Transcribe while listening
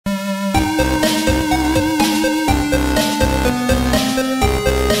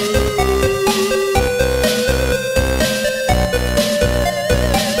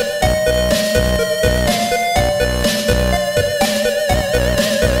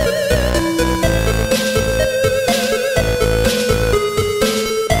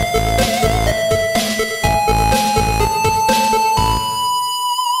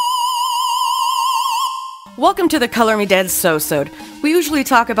Welcome to the Color Me Dead Sosode. We usually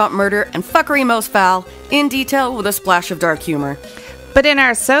talk about murder and fuckery most foul, in detail with a splash of dark humor. But in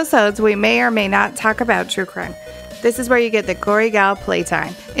our Sosodes, we may or may not talk about true crime. This is where you get the gory gal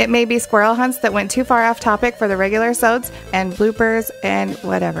playtime. It may be squirrel hunts that went too far off topic for the regular sods, and bloopers, and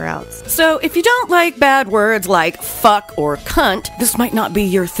whatever else. So if you don't like bad words like fuck or cunt, this might not be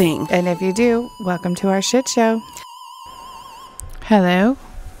your thing. And if you do, welcome to our shit show. Hello?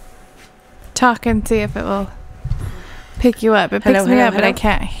 Talk and see if it will pick you up. It picks me up, but I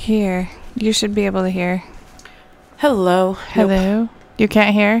can't hear. You should be able to hear. Hello. Hello? Nope. You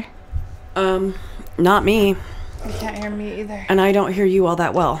can't hear? Not me. You can't hear me either. And I don't hear you all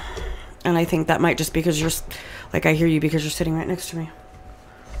that well. And I think that might just because you're, like, I hear you because you're sitting right next to me.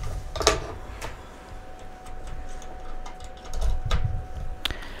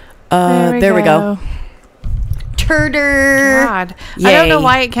 There we go. Turder. God. Yay. I don't know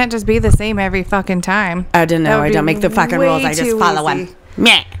why it can't just be the same every fucking time. I didn't know. I don't make the fucking rules. I just follow them.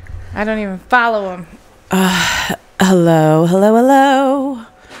 Meh. I don't even follow them. Hello. Hello. Hello.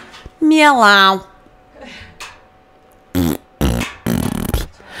 Meow.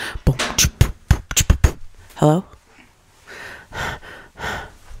 Hello?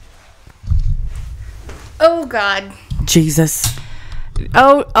 Oh, God. Jesus.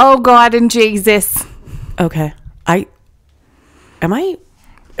 Oh, God and Jesus. Okay.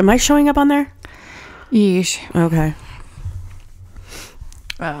 Am I showing up on there? Yeesh. Okay.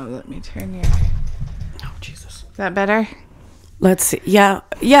 Oh, let me turn your... Oh, Jesus. Is that better? Let's see. Yeah.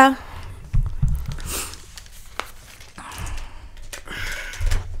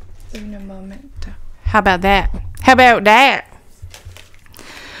 In a moment. How about that?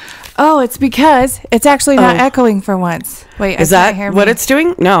 Oh, it's because it's actually not echoing for once. Wait, is that what it's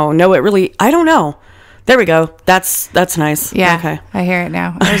doing? No, it really, I don't know. There we go. That's nice. Yeah. Okay. I hear it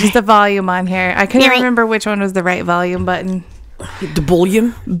now. There's just the volume on here. I couldn't remember which one was the right volume button. The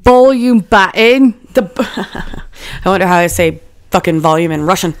volume? Volume button. I wonder how I say fucking volume in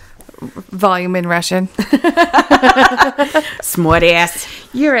Russian. Volume in Russian. Smart ass.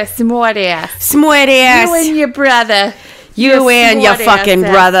 You're a smart ass. Smart ass. You and your brother. You and your fucking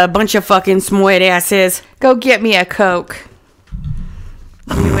brother. Bunch of fucking smart asses. Go get me a Coke.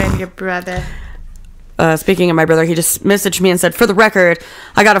 You and your brother. Speaking of my brother, he just messaged me and said, for the record,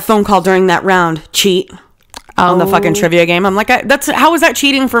 I got a phone call during that round. Cheat. On the fucking trivia game. I'm like, how is that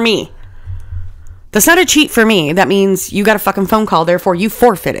cheating for me? That's not a cheat for me. That means you got a fucking phone call, therefore you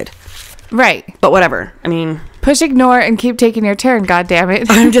forfeited. Right. But whatever. I mean... Push ignore and keep taking your turn, goddammit.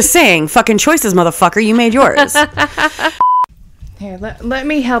 I'm just saying, fucking choices, motherfucker. You made yours. Here, let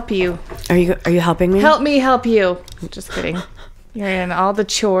me help you. Are you helping me? Help me help you. Just kidding. You're in all the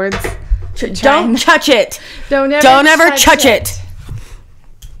chores. Don't touch it. Don't ever touch it.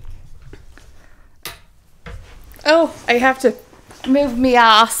 Oh, I have to move me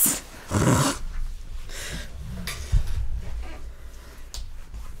ass.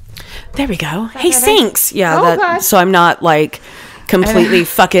 There we go. Hey, thanks. Yeah, God. So I'm not like completely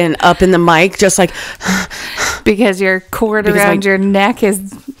fucking up in the mic, just like because your cord around your neck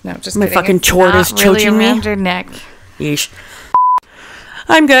is just my kidding. fucking It's cord is not really choking me around your neck. Yeesh.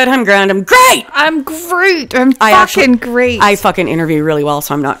 I'm good. I'm grand. I'm great. I'm great. I'm fucking great. I fucking interview really well,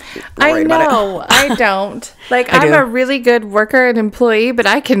 so I'm not worried about it. I know. I don't. Like, I'm a really good worker and employee, but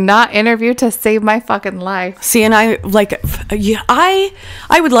I cannot interview to save my fucking life. See, and I would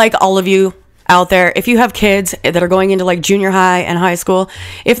like all of you out there, if you have kids that are going into like junior high and high school,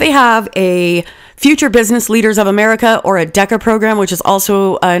 if they have a Future Business Leaders of America or a DECA program, which is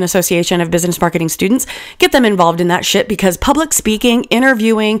also an association of business marketing students, get them involved in that shit, because public speaking,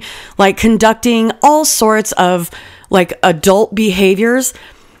 interviewing, like conducting all sorts of like adult behaviors,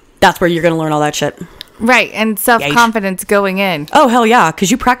 that's where you're going to learn all that shit. Right. And self-confidence going in. Oh, hell yeah.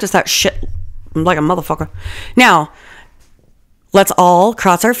 Because you practice that shit like a motherfucker. Now, let's all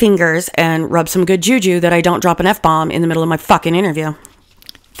cross our fingers and rub some good juju that I don't drop an F-bomb in the middle of my fucking interview.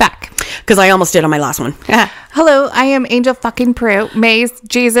 Fuck. Because I almost did on my last one. Hello, I am Angel fucking Prue. Maze,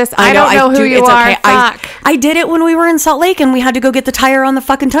 Jesus, I don't know who you are. Okay. Fuck. I did it when we were in Salt Lake and we had to go get the tire on the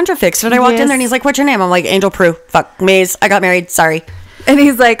fucking Tundra fixed. And I walked in there and he's like, what's your name? I'm like, Angel Prue. Fuck. Maze. I got married. Sorry. And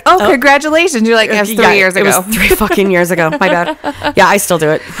he's like, oh, congratulations. You're like, it was 3 years ago. It was 3 fucking years ago. My bad. Yeah, I still do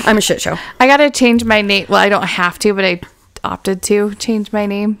it. I'm a shit show. I got to change my name. Well, I don't have to, but I opted to change my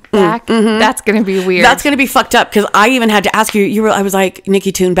name back. That's going to be weird. That's going to be fucked up because I even had to ask you. I was like,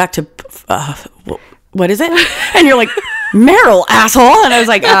 Nikki, tune back to, what is it? And you're like, Meryl, asshole. And I was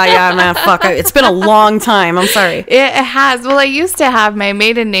like, yeah, man, fuck. It's been a long time. I'm sorry. It has. Well, I used to have my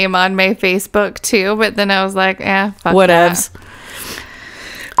maiden name on my Facebook too, but then I was like, fuck whatevs.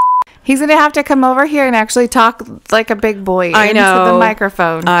 He's going to have to come over here and actually talk like a big boy into the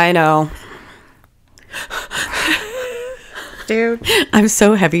microphone. I know. Dude. I'm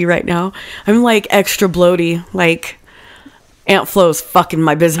so heavy right now. I'm like extra bloaty. Like Aunt Flo's fucking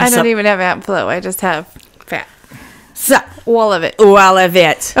my business I don't even have Aunt Flo. I just have fat. So, all of it. All of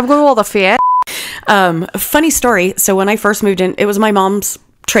it. I've got all the fat. Funny story. So when I first moved in, it was my mom's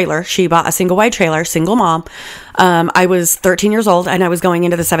trailer. She bought a single wide trailer, single mom. I was 13 years old and I was going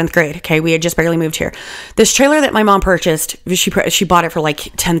into the 7th grade. Okay. We had just barely moved here. This trailer that my mom purchased, she bought it for like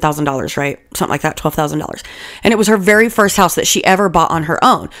 $10,000, right? Something like that, $12,000. And it was her very first house that she ever bought on her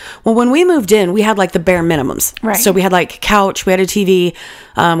own. Well, when we moved in, we had like the bare minimums. Right. So we had like couch, we had a TV,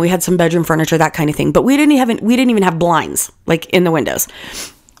 we had some bedroom furniture, that kind of thing. But we didn't even have blinds like in the windows.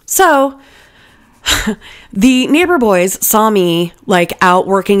 So the neighbor boys saw me like out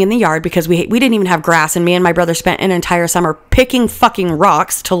working in the yard because we didn't even have grass, and me and my brother spent an entire summer picking fucking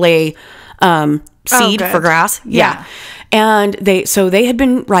rocks to lay seed for grass. Yeah. And they had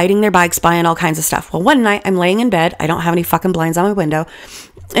been riding their bikes, buying all kinds of stuff. Well, one night I'm laying in bed. I don't have any fucking blinds on my window.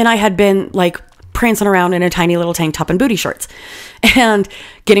 And I had been like prancing around in a tiny little tank top and booty shorts and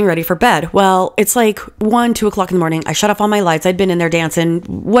getting ready for bed. Well, it's like 1-2 o'clock in the morning. I shut off all my lights. I'd been in there dancing,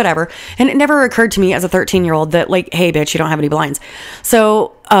 whatever. And it never occurred to me as a 13-year-old that like, hey bitch, you don't have any blinds.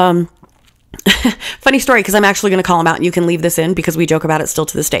 So, funny story, because I'm actually going to call him out and you can leave this in because we joke about it still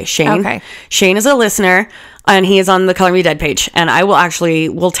to this day. Shane. Okay. Shane is a listener and he is on the Color Me Dead page, and I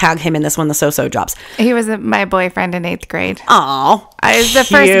will tag him in this when the Sosode drops. He was my boyfriend in 8th grade. Oh, I was the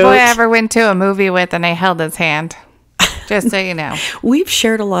first boy I ever went to a movie with, and I held his hand. Just so you know. We've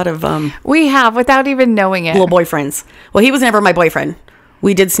shared a lot of we have, without even knowing it. Little boyfriends. Well, he was never my boyfriend.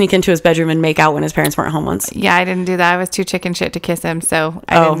 We did sneak into his bedroom and make out when his parents weren't home once. Yeah, I didn't do that. I was too chicken shit to kiss him, so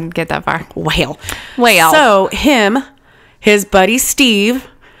I didn't get that far. Well. So him, his buddy Steve,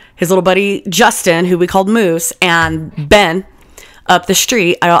 his little buddy Justin, who we called Moose, and Ben up the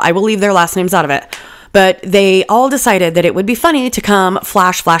street, I will leave their last names out of it, but they all decided that it would be funny to come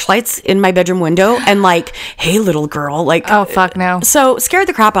flash flashlights in my bedroom window and like, hey, little girl, like, oh, fuck no. So scared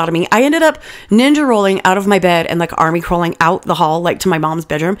the crap out of me. I ended up ninja rolling out of my bed and like army crawling out the hall, like to my mom's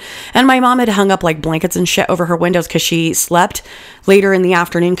bedroom. And my mom had hung up like blankets and shit over her windows because she slept later in the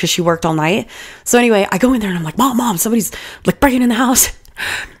afternoon because she worked all night. So anyway, I go in there and I'm like, mom, somebody's like breaking in the house.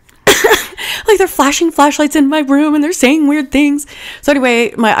 Like they're flashing flashlights in my room and they're saying weird things. So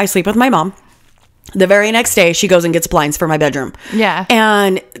anyway, I sleep with my mom. The very next day, she goes and gets blinds for my bedroom. Yeah.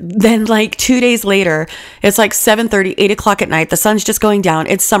 And then like 2 days later, it's like 7:30, 8 o'clock at night. The sun's just going down.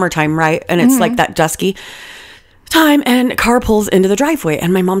 It's summertime, right? And it's like that dusky time, and a car pulls into the driveway.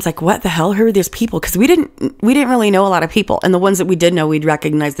 And my mom's like, what the hell? Who are these people? Because we didn't really know a lot of people. And the ones that we did know, we'd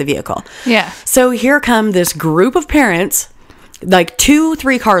recognize the vehicle. Yeah. So here come this group of parents, like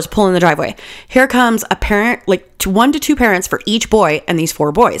 2-3 cars pull in the driveway. Here comes a parent, like 1 to 2 parents for each boy and these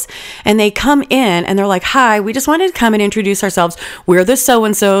 4 boys. And they come in and they're like, hi, we just wanted to come and introduce ourselves. We're the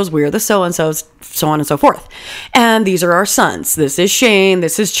so-and-sos, we're the so-and-sos, so on and so forth. And these are our sons. This is Shane,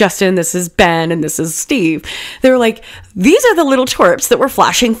 this is Justin, this is Ben, and this is Steve. They were like, these are the little twerps that were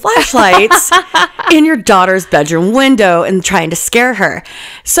flashing flashlights in your daughter's bedroom window and trying to scare her.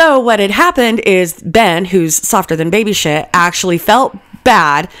 So what had happened is Ben, who's softer than baby shit, actually felt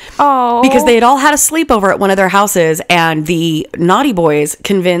bad because they had all had a sleepover at one of their houses, and the naughty boys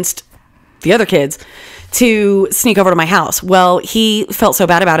convinced the other kids to sneak over to my house. Well, he felt so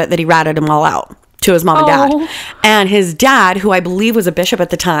bad about it that he ratted them all out to his mom and dad. And his dad, who I believe was a bishop at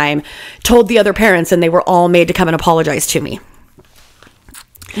the time, told the other parents, and they were all made to come and apologize to me.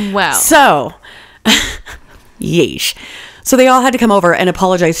 Wow. So, yeesh. So they all had to come over and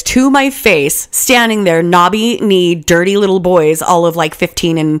apologize to my face, standing there, knobby-kneed, dirty little boys, all of like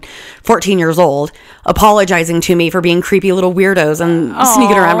 15 and 14 years old, apologizing to me for being creepy little weirdos and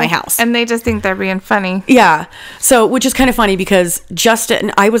sneaking around my house. And they just think they're being funny. Yeah. So, which is kind of funny because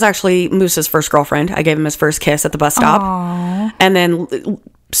Justin, I was actually Moose's first girlfriend. I gave him his first kiss at the bus stop. Aww. And then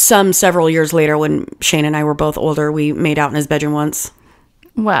several years later, when Shane and I were both older, we made out in his bedroom once.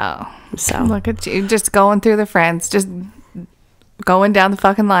 Wow. So look at you, just going through the friends, just Going down the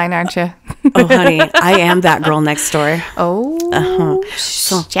fucking line, aren't you? Oh, honey, I am that girl next door. Oh,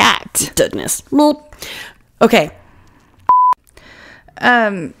 shit. Goodness. Well, okay.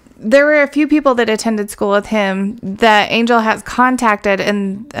 There were a few people that attended school with him that Angel has contacted,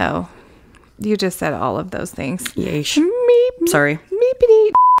 and you just said all of those things. Yeesh. Meep. Sorry.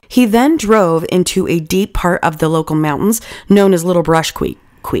 Meepety. He then drove into a deep part of the local mountains known as Little Brush Creek.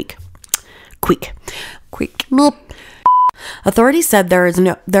 Bloop. Authorities said there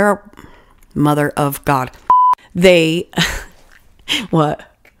are mother of God. They what?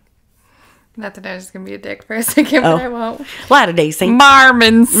 Not that I was going to be a dick for a second, but I won't. Latter-day Saint.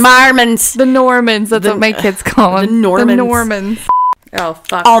 Marmons. The Normans. That's what my kids call them. The Normans. The Normans. Oh,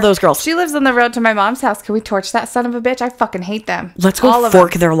 fuck. All those girls. She lives on the road to my mom's house. Can we torch that son of a bitch? I fucking hate them. Let's go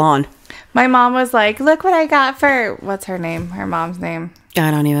fork their lawn. My mom was like, look what I got for... What's her name? Her mom's name.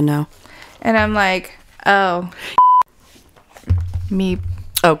 I don't even know. And I'm like, oh. Meep.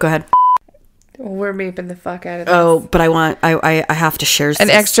 Oh, go ahead. We're meeping the fuck out of this. Oh, but I have to share an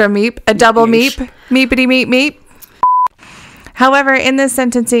extra meep, a double meep, meepity meep meep. However, in this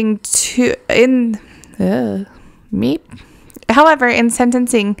sentencing meep. However, in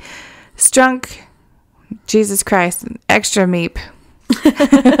sentencing, Strunk, Jesus Christ, extra meep,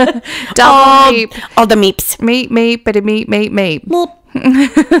 double meep, all the meeps, meep, but a meep. Meep.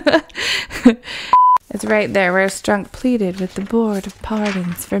 It's right there where Strunk pleaded with the Board of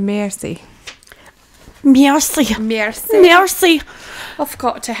Pardons for mercy. Mercy. I've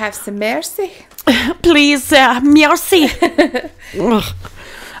got to have some mercy. Please, mercy.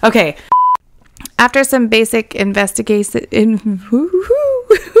 Okay. After some basic investigation,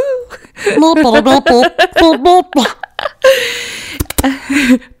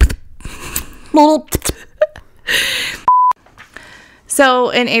 so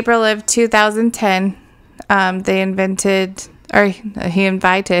in April of 2010, he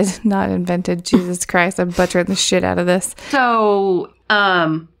invited, not invented, Jesus Christ, I'm butchering the shit out of this. So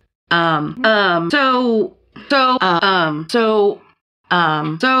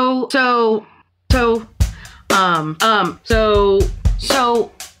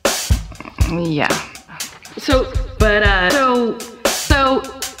yeah.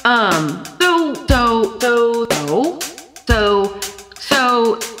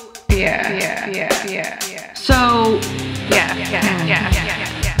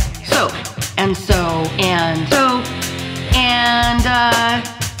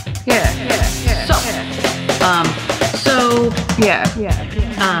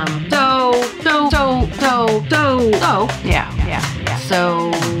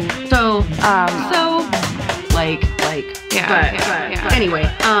 Anyway,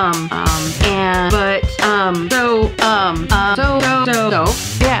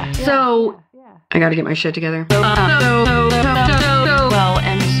 I gotta get my shit together.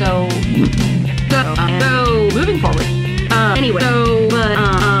 Moving forward.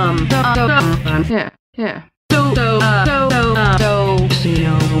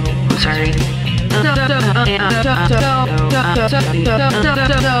 Sorry.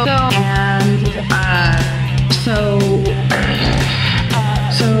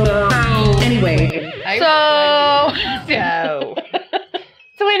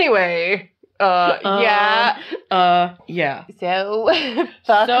 Yeah. So,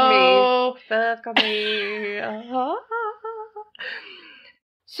 fuck me.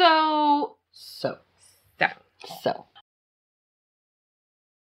 So.